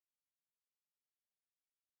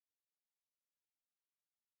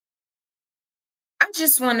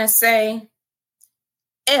just want to say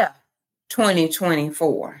F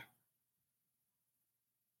 2024.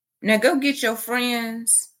 Now go get your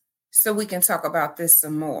friends so we can talk about this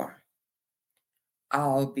some more.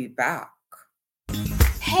 I'll be back.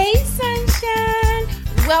 Hey, sunshine.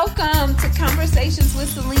 Welcome to Conversations with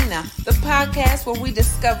Selena, the podcast where we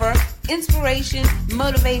discover inspiration,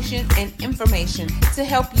 motivation, and information to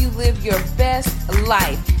help you live your best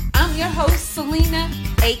life. I'm your host, Selena,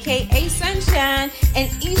 aka Sunshine,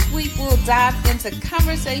 and each week we'll dive into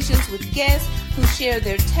conversations with guests who share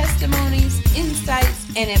their testimonies,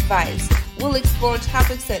 insights, and advice. We'll explore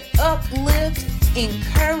topics that uplift,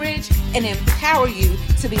 encourage, and empower you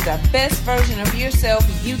to be the best version of yourself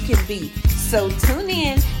you can be. So tune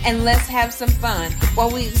in and let's have some fun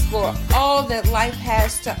while we explore all that life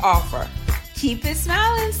has to offer. Keep it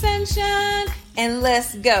smiling, sunshine, and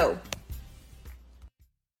let's go.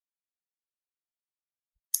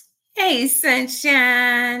 Hey,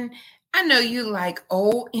 sunshine. I know you like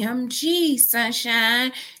OMG,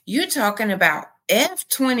 sunshine. You're talking about F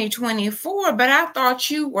 2024, but I thought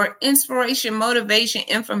you were inspiration, motivation,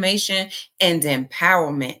 information, and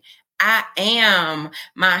empowerment. I am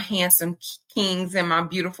my handsome kings and my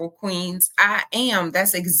beautiful queens. I am.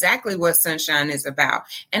 That's exactly what Sunshine is about.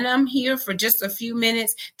 And I'm here for just a few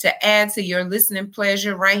minutes to add to your listening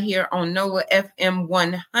pleasure right here on NOLA FM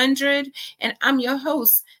 100. And I'm your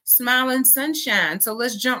host, Smiling Sunshine. So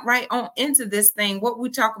let's jump right on into this thing. What we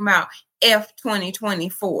talking about? F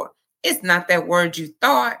 2024. It's not that word you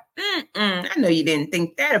thought. I know you didn't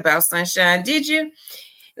think that about Sunshine, did you?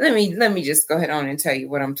 Let me just go ahead on and tell you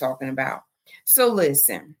what I'm talking about. So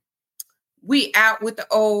listen, we out with the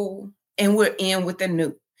old and we're in with the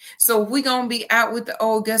new. So if we're going to be out with the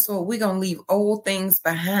old, guess what? We're going to leave old things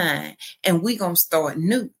behind and we're going to start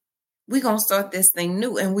new. We're going to start this thing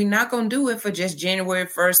new, and we're not going to do it for just January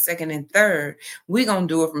 1st, 2nd, and 3rd. We're going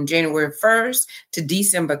to do it from January 1st to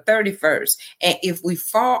December 31st. And if we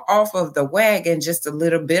fall off of the wagon just a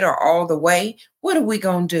little bit or all the way, what are we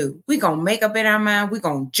going to do? We're going to make up in our mind. We're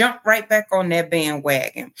going to jump right back on that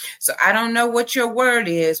bandwagon. So I don't know what your word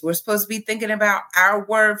is. We're supposed to be thinking about our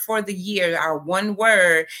word for the year, our one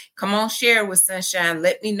word. Come on, share with Sunshine.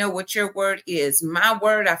 Let me know what your word is. My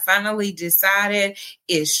word, I finally decided,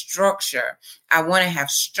 is structure. I want to have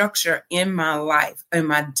structure in my life, in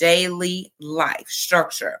my daily life,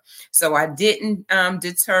 structure. So I didn't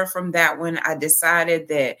deter from that one. I decided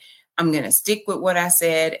that I'm going to stick with what I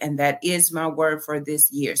said, and that is my word for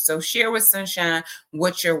this year. So share with Sunshine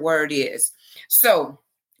what your word is. So,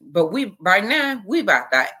 but right now, we about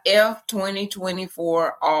that F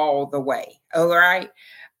 2024 all the way. All right.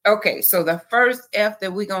 Okay. So the first F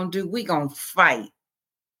that we're going to do, we're going to fight.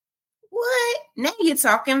 What? Now you're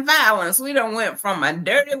talking violence. We done went from a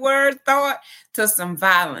dirty word thought to some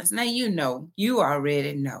violence. Now, you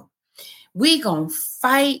already know. We going to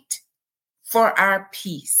fight for our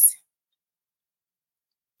peace.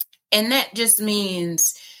 And that just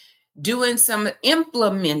means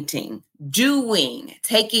implementing,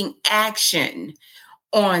 taking action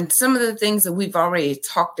on some of the things that we've already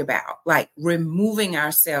talked about, like removing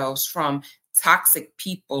ourselves from toxic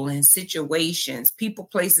people and situations, people,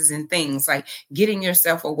 places, and things, like getting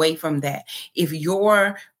yourself away from that. If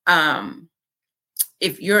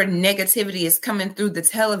your negativity is coming through the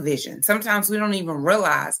television, sometimes we don't even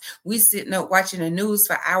realize we sitting up watching the news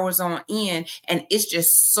for hours on end, and it's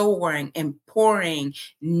just soaring and pouring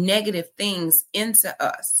negative things into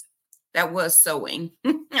us. That was sowing.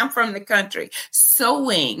 I'm from the country.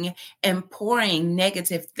 Sowing and pouring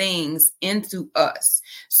negative things into us.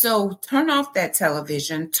 So turn off that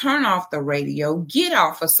television, turn off the radio, get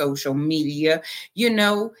off of social media,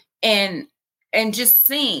 and just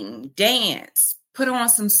sing, dance, put on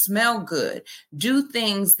some smell good, do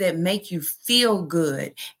things that make you feel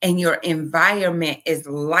good, and your environment is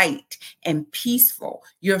light and peaceful.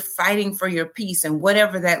 You're fighting for your peace, and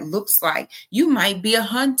whatever that looks like. You might be a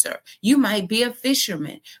hunter, you might be a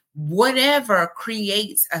fisherman, whatever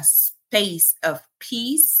creates a space of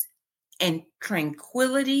peace and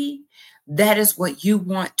tranquility. That is what you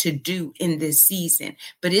want to do in this season.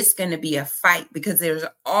 But it's going to be a fight, because there's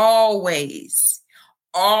always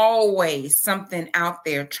something out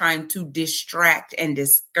there trying to distract and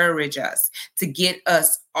discourage us, to get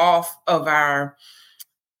us off of our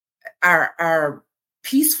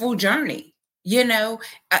peaceful journey.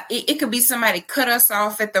 It could be somebody cut us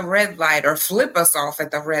off at the red light or flip us off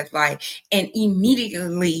at the red light, and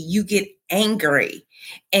immediately you get angry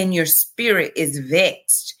and your spirit is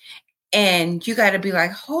vexed, and you got to be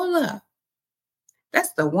like, hold up.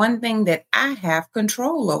 That's the one thing that I have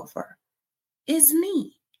control over. Is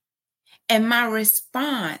me. And my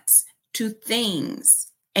response to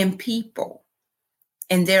things and people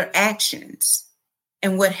and their actions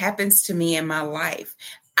and what happens to me in my life.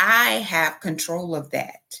 I have control of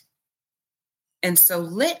that. And so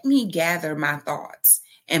let me gather my thoughts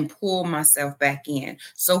and pull myself back in.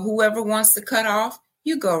 So whoever wants to cut off,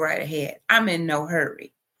 you go right ahead. I'm in no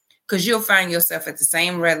hurry, because you'll find yourself at the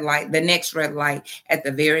same red light, the next red light at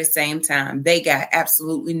the very same time. They got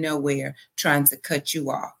absolutely nowhere trying to cut you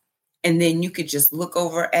off. And then you could just look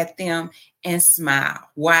over at them and smile.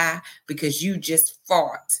 Why? Because you just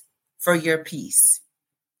fought for your peace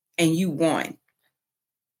and you won,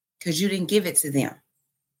 because you didn't give it to them.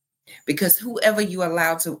 Because whoever you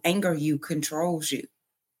allow to anger you controls you.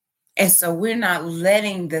 And so we're not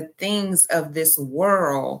letting the things of this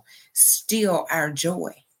world steal our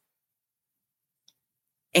joy.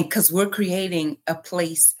 And because we're creating a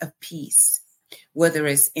place of peace, whether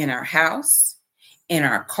it's in our house, in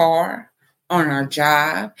our car, on our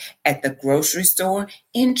job, at the grocery store,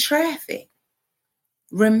 in traffic.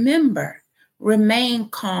 Remember, remain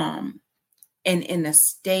calm and in a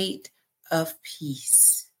state of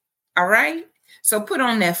peace. All right? So put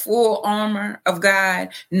on that full armor of God,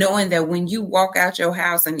 knowing that when you walk out your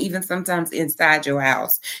house and even sometimes inside your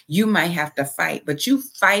house, you might have to fight, but you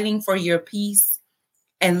fighting for your peace.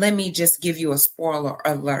 And let me just give you a spoiler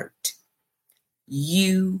alert.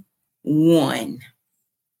 You won.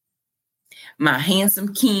 My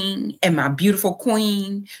handsome king and my beautiful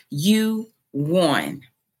queen, you won.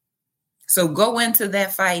 So go into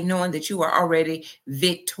that fight knowing that you are already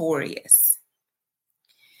victorious.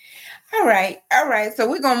 All right. So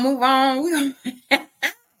we're going to move on.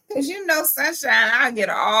 Because sunshine, I get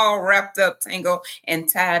all wrapped up, tangled, and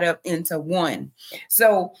tied up into one.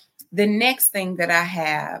 So the next thing that I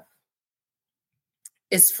have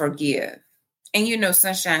is forgive. And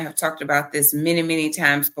Sunshine have talked about this many, many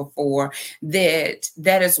times before, that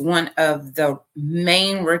is one of the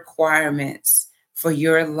main requirements for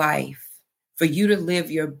your life, for you to live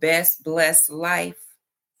your best blessed life,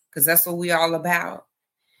 because that's what we're all about,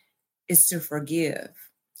 is to forgive.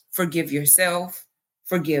 Forgive yourself,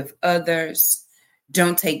 forgive others.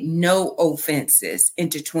 Don't take no offenses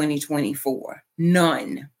into 2024.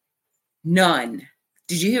 None.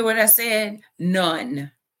 Did you hear what I said?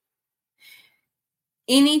 None.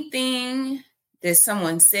 Anything that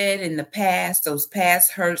someone said in the past, those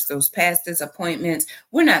past hurts, those past disappointments,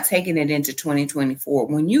 we're not taking it into 2024.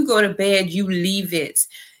 When you go to bed, you leave it.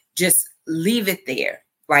 Just leave it there.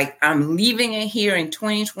 Like, I'm leaving it here in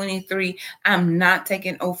 2023. I'm not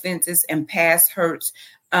taking offenses and past hurts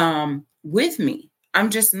with me. I'm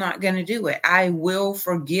just not going to do it. I will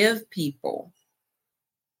forgive people.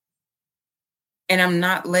 And I'm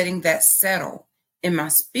not letting that settle in my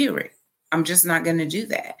spirit. I'm just not going to do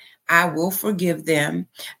that. I will forgive them.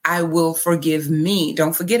 I will forgive me.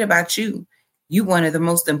 Don't forget about you. You're one of the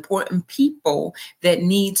most important people that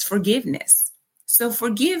needs forgiveness. So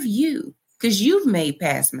forgive you, because you've made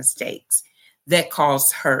past mistakes that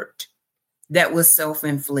caused hurt, that was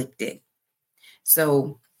self-inflicted.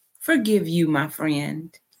 So forgive you, my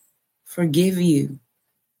friend. Forgive you.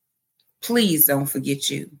 Please don't forget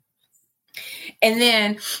you. And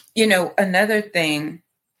then, another thing,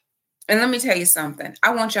 and let me tell you something.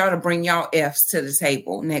 I want y'all to bring y'all F's to the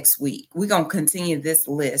table next week. We're going to continue this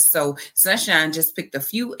list. So Sunshine just picked a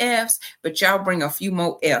few F's, but y'all bring a few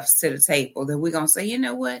more F's to the table. Then we're going to say, you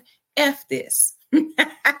know what? F this.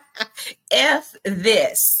 F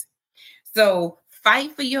this. So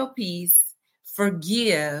fight for your peace.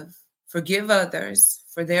 Forgive others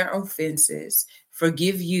for their offenses.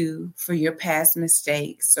 Forgive you for your past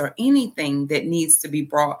mistakes or anything that needs to be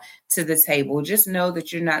brought to the table. Just know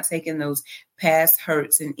that you're not taking those past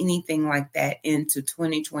hurts and anything like that into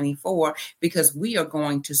 2024, because we are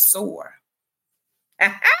going to soar.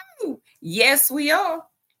 Yes, we are.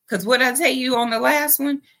 Because what I tell you on the last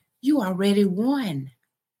one, you already won.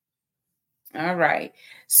 All right.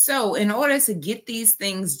 So in order to get these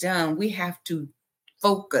things done, we have to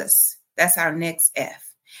focus. That's our next F.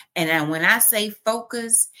 And when I say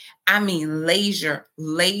focus, I mean laser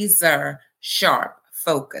sharp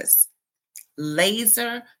focus.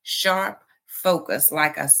 Laser sharp focus,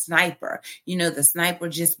 like a sniper. The sniper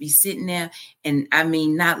just be sitting there and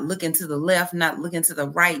not looking to the left, not looking to the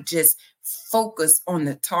right, just focus on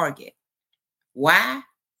the target. Why?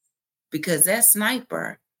 Because that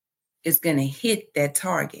sniper is going to hit that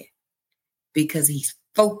target because he's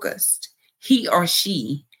focused. He or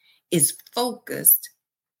she is focused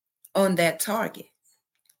on that target.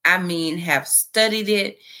 Have studied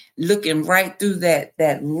it, looking right through that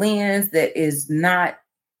lens that is not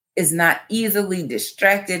is not easily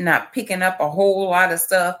distracted, not picking up a whole lot of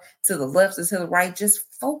stuff to the left or to the right, just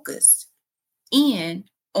focused in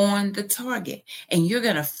on the target. And you're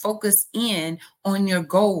going to focus in on your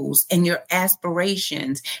goals and your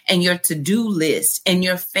aspirations and your to-do list and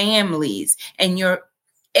your families and your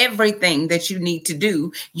everything that you need to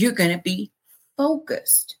do. You're going to be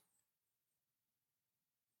focused.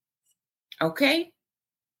 Okay?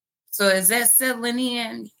 So is that settling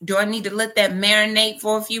in? Do I need to let that marinate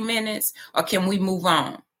for a few minutes, or can we move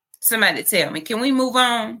on? Somebody tell me, can we move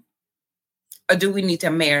on, or do we need to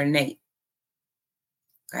marinate?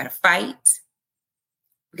 We got to fight.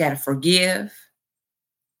 We got to forgive.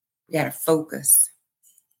 We got to focus.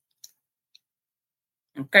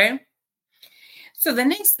 Okay? So the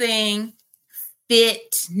next thing,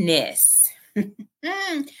 fitness.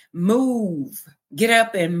 Move. Get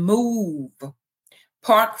up and move.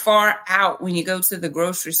 Park far out when you go to the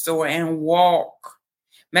grocery store and walk.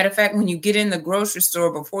 Matter of fact, when you get in the grocery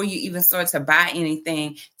store, before you even start to buy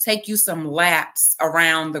anything, take you some laps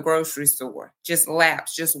around the grocery store. Just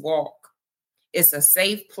laps, just walk. It's a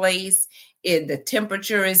safe place. The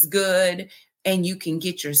temperature is good, and you can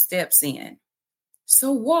get your steps in.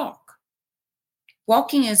 So walk.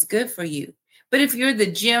 Walking is good for you. But if you're the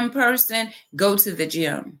gym person, go to the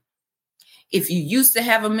gym. If you used to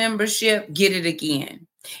have a membership, get it again.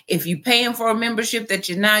 If you're paying for a membership that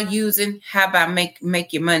you're not using, how about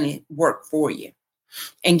make your money work for you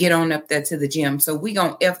and get on up there to the gym? So we're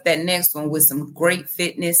going to F that next one with some great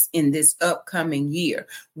fitness in this upcoming year.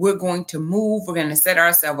 We're going to move. We're going to set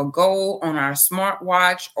ourselves a goal on our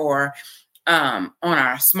smartwatch or on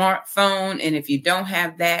our smartphone. And if you don't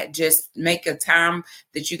have that, just make a time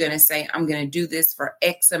that you're going to say, I'm going to do this for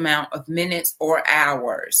X amount of minutes or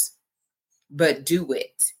hours. But do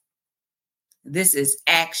it. This is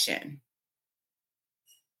action.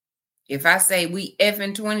 If I say we F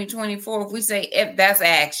in 2024, if we say F, that's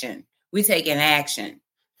action. We taking action.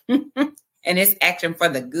 And it's action for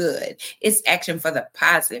the good. It's action for the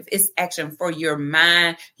positive. It's action for your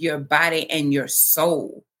mind, your body, and your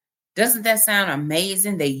soul. Doesn't that sound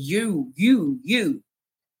amazing that you,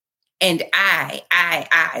 and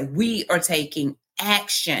we are taking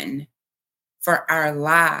action for our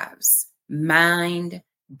lives, mind,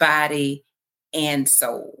 body, and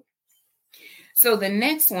soul. So the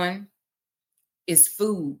next one is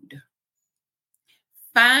food.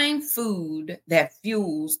 Find food that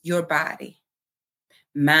fuels your body,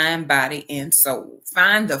 mind, body, and soul.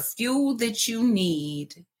 Find the fuel that you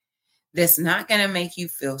need that's not going to make you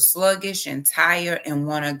feel sluggish and tired and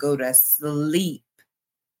want to go to sleep.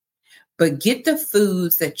 But get the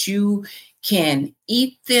foods that you can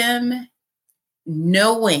eat them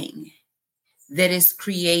knowing that it's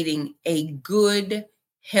creating a good,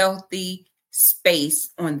 healthy space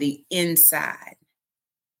on the inside.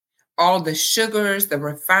 All the sugars, the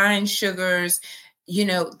refined sugars,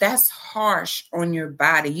 that's harsh on your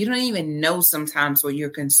body. You don't even know sometimes what you're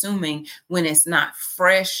consuming when it's not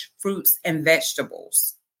fresh fruits and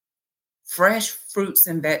vegetables. Fresh fruits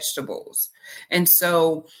and vegetables. And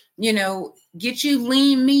so, get you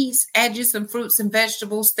lean meats, add you some fruits and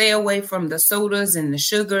vegetables, stay away from the sodas and the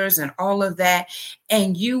sugars and all of that.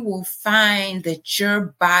 And you will find that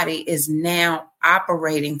your body is now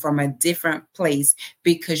operating from a different place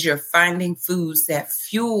because you're finding foods that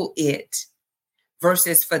fuel it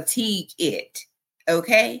versus fatigue it.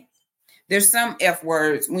 Okay? There's some F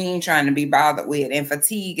words we ain't trying to be bothered with, and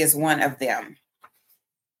fatigue is one of them.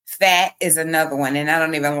 Fat is another one, and I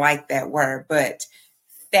don't even like that word, but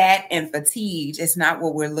fat and fatigue is not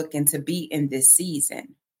what we're looking to be in this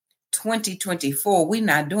season. 2024, we're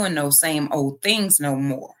not doing those same old things no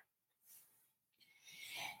more.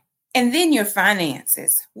 And then your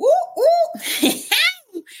finances. Woo, woo.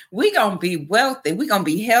 We're going to be wealthy. We're going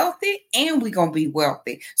to be healthy, and we're going to be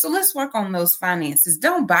wealthy. So let's work on those finances.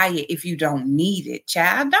 Don't buy it if you don't need it,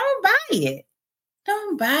 child. Don't buy it.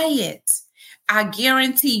 Don't buy it. I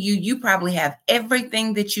guarantee you probably have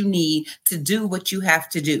everything that you need to do what you have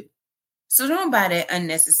to do. So don't buy that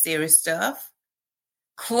unnecessary stuff.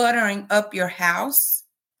 Cluttering up your house.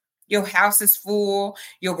 Your house is full.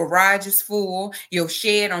 Your garage is full. Your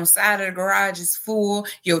shed on the side of the garage is full.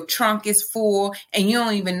 Your trunk is full. And you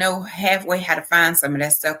don't even know halfway how to find some of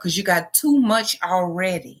that stuff because you got too much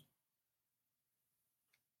already.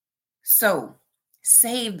 So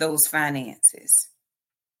save those finances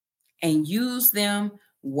and use them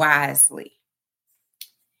wisely.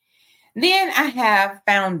 Then I have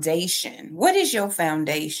foundation. What is your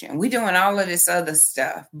foundation? We're doing all of this other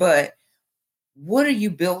stuff, but what are you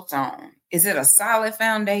built on? Is it a solid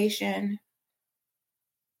foundation?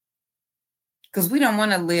 Because we don't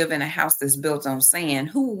want to live in a house that's built on sand.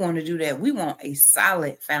 Who would want to do that? We want a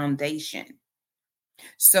solid foundation.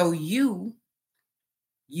 So you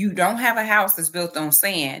don't have a house that's built on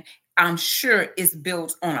sand. I'm sure it's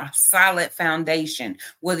built on a solid foundation.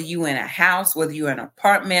 Whether you're in a house, whether you're in an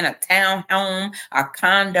apartment, a townhome, a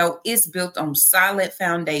condo, it's built on solid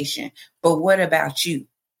foundation. But what about you?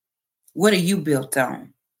 What are you built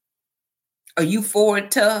on? Are you forward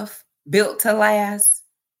tough, built to last?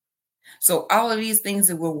 So all of these things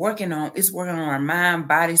that we're working on is working on our mind,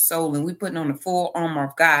 body, soul, and we're putting on the full armor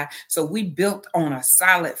of God. So we built on a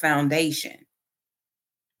solid foundation.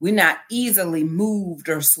 We're not easily moved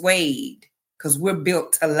or swayed because we're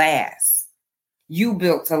built to last. You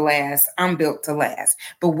built to last. I'm built to last.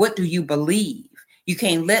 But what do you believe? You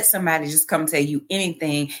can't let somebody just come tell you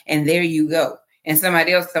anything and there you go. And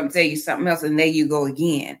somebody else come tell you something else and there you go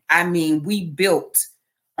again. I mean, we built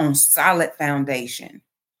on solid foundation,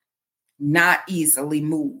 not easily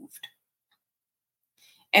moved.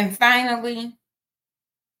 And finally,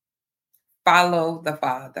 follow the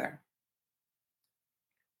Father.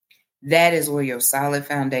 That is where your solid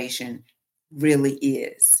foundation really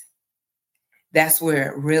is. That's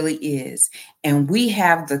where it really is. And we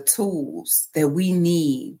have the tools that we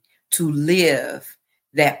need to live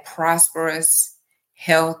that prosperous,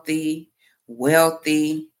 healthy,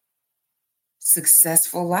 wealthy,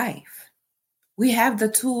 successful life. We have the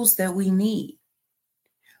tools that we need.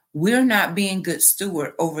 We're not being good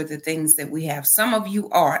steward over the things that we have. Some of you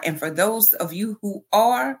are. And for those of you who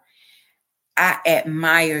are, I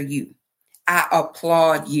admire you. I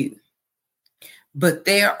applaud you. But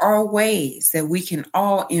there are ways that we can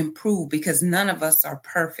all improve because none of us are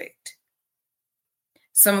perfect.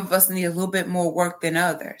 Some of us need a little bit more work than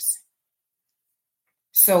others.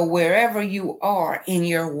 So wherever you are in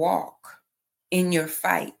your walk, in your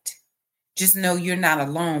fight, just know you're not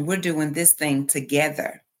alone. We're doing this thing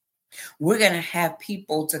together. We're going to have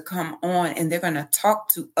people to come on and they're going to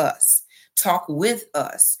talk with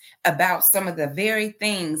us about some of the very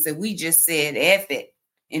things that we just said, F it,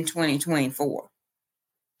 in 2024.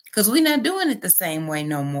 Because we're not doing it the same way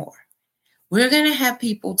no more. We're going to have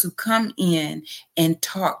people to come in and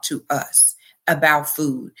talk to us about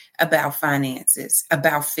food, about finances,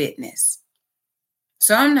 about fitness.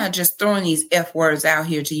 So I'm not just throwing these F words out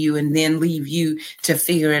here to you and then leave you to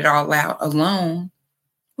figure it all out alone.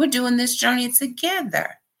 We're doing this journey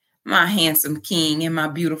together, my handsome king and my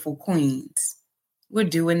beautiful queens. We're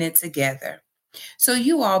doing it together. So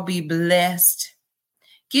you all be blessed.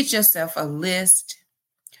 Get yourself a list.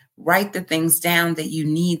 Write the things down that you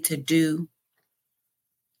need to do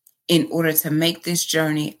in order to make this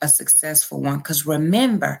journey a successful one. Because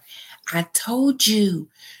remember, I told you,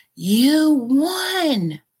 you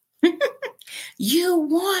won. You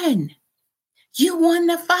won. You won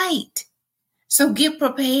the fight. So get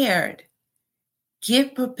prepared.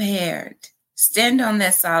 Get prepared. Stand on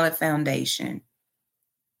that solid foundation.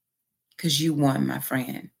 Because you won, my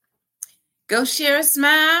friend. Go share a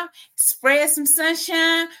smile. Spread some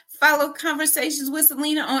sunshine. Follow Conversations with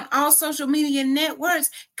Selena on all social media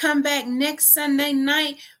networks. Come back next Sunday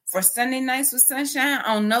night for Sunday Nights with Sunshine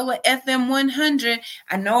on NOLA FM 100.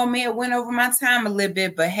 I know I may have went over my time a little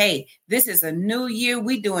bit, but hey, this is a new year.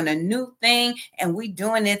 We doing a new thing and we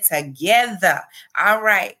doing it together. All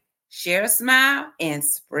right. Share a smile and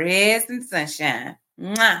spread some sunshine.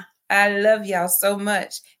 Mwah. I love y'all so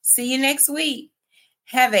much. See you next week.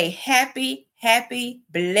 Have a happy,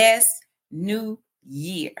 blessed new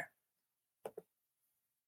year.